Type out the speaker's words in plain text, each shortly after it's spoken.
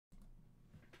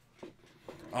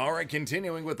All right,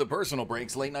 continuing with the personal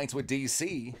breaks, late nights with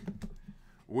DC.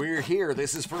 We're here.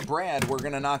 This is for Brad. We're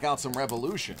going to knock out some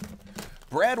Revolution.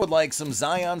 Brad would like some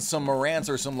Zions, some Morants,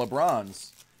 or some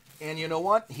LeBrons. And you know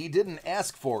what? He didn't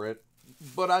ask for it,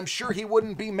 but I'm sure he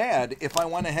wouldn't be mad if I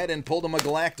went ahead and pulled him a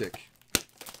Galactic.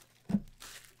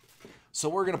 So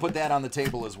we're going to put that on the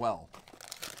table as well.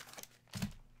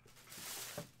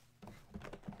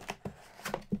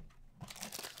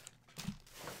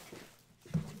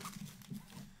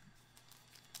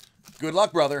 Good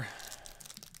luck, brother.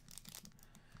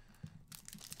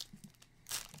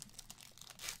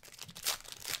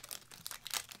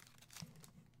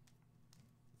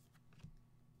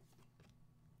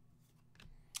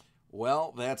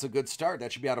 Well, that's a good start.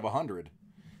 That should be out of 100.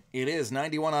 It is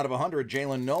 91 out of 100,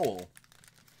 Jalen Noel.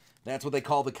 That's what they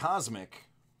call the Cosmic.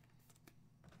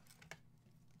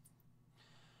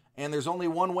 And there's only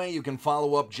one way you can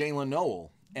follow up Jalen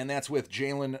Noel, and that's with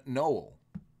Jalen Noel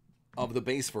of the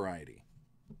base variety.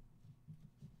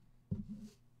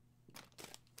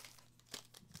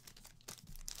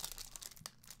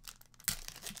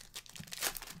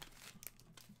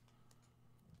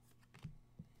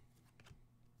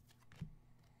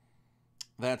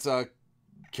 That's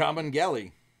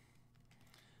Kabengele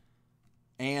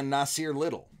and Nasir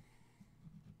Little.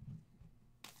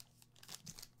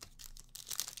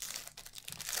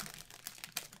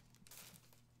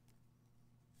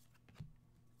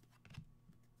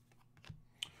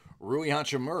 Rui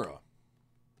Hachimura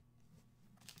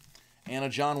and a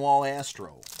John Wall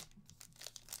Astro.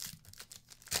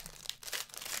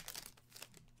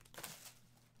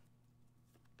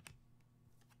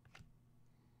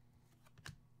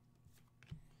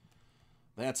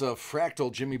 That's a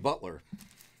Fractal Jimmy Butler.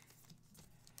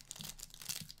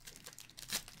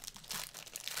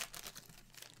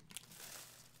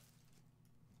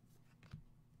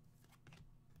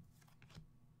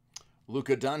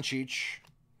 Luka Doncic.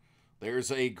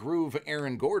 There's a Groove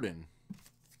Aaron Gordon.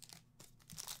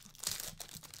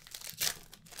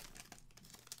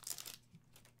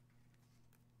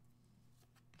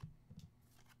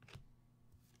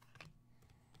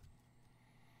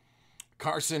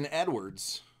 Carson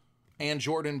Edwards and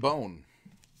Jordan Bone.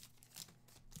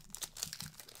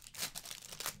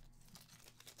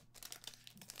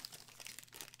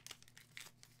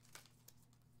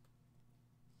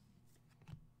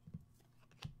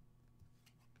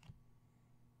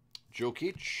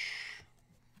 Jokic.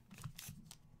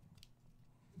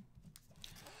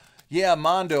 Yeah,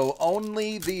 Mondo,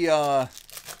 only the,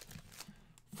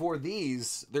 for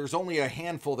these, there's only a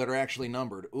handful that are actually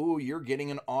numbered. Ooh, you're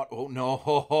getting an auto. Oh, no.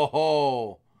 Ho, ho,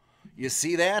 ho. You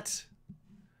see that?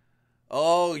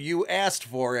 Oh, you asked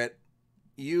for it.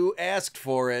 You asked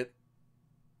for it.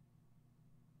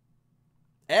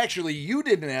 Actually, you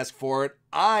didn't ask for it.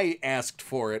 I asked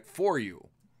for it for you.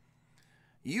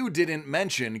 You didn't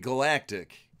mention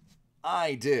Galactic.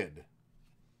 I did.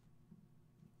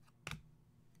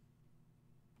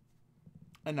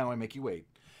 And now I make you wait.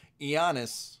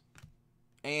 Giannis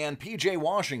and PJ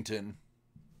Washington.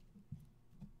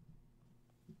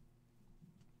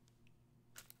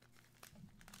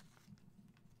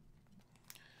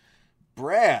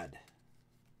 Brad.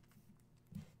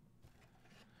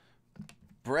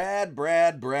 Brad.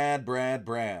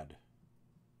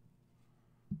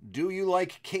 Do you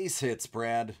like case hits,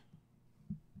 Brad?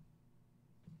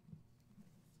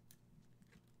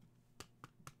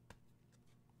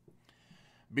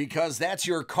 Because that's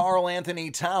your Karl Anthony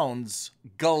Towns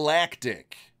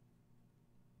Galactic.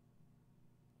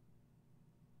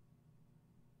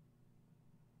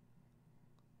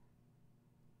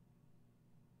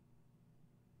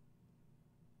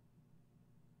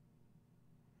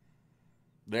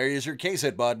 There is your case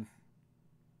hit, bud.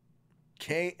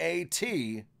 KAT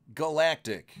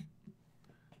Galactic.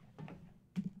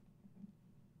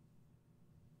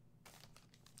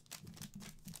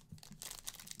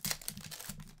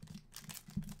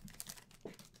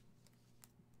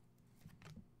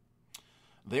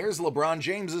 There's LeBron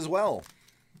James as well.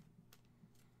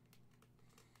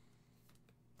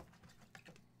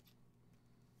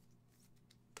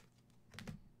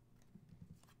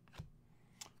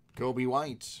 Kobe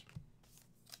White.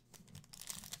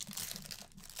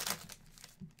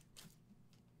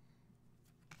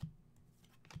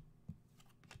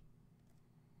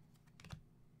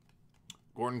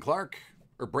 Gordon Clark,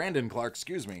 or Brandon Clark,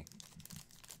 excuse me.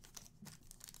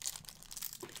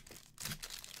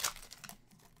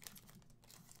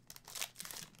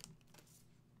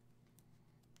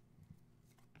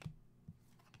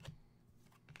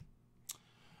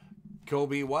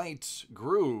 Kobe White,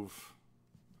 Groove.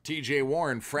 TJ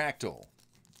Warren, Fractal.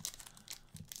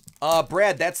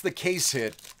 Brad, that's the case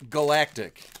hit.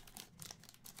 Galactic.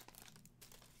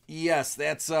 Yes,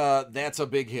 that's a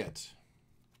big hit.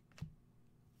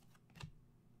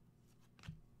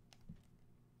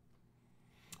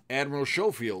 Admiral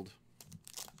Schofield.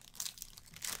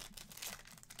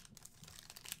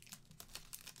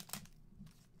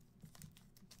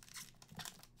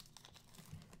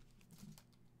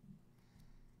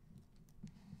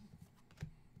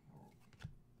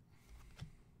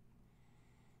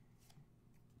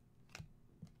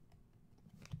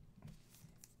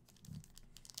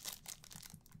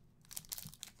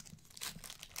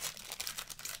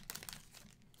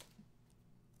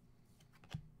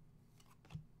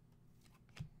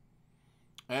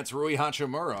 That's Rui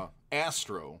Hachimura,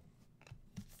 Astro.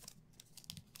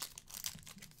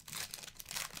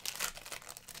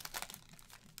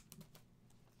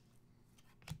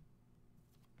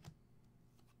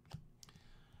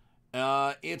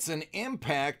 It's an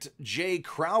Impact Jay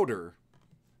Crowder.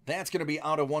 That's going to be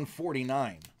out of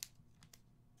 149.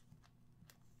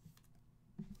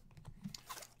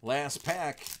 Last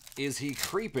pack. Is he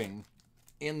creeping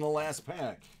in the last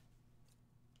pack?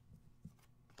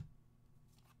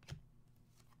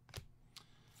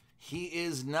 He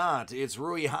is not. It's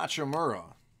Rui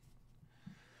Hachimura.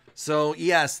 So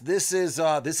yes, this is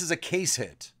a case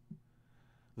hit.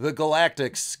 The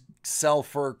Galactics sell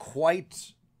for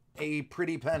quite a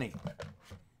pretty penny.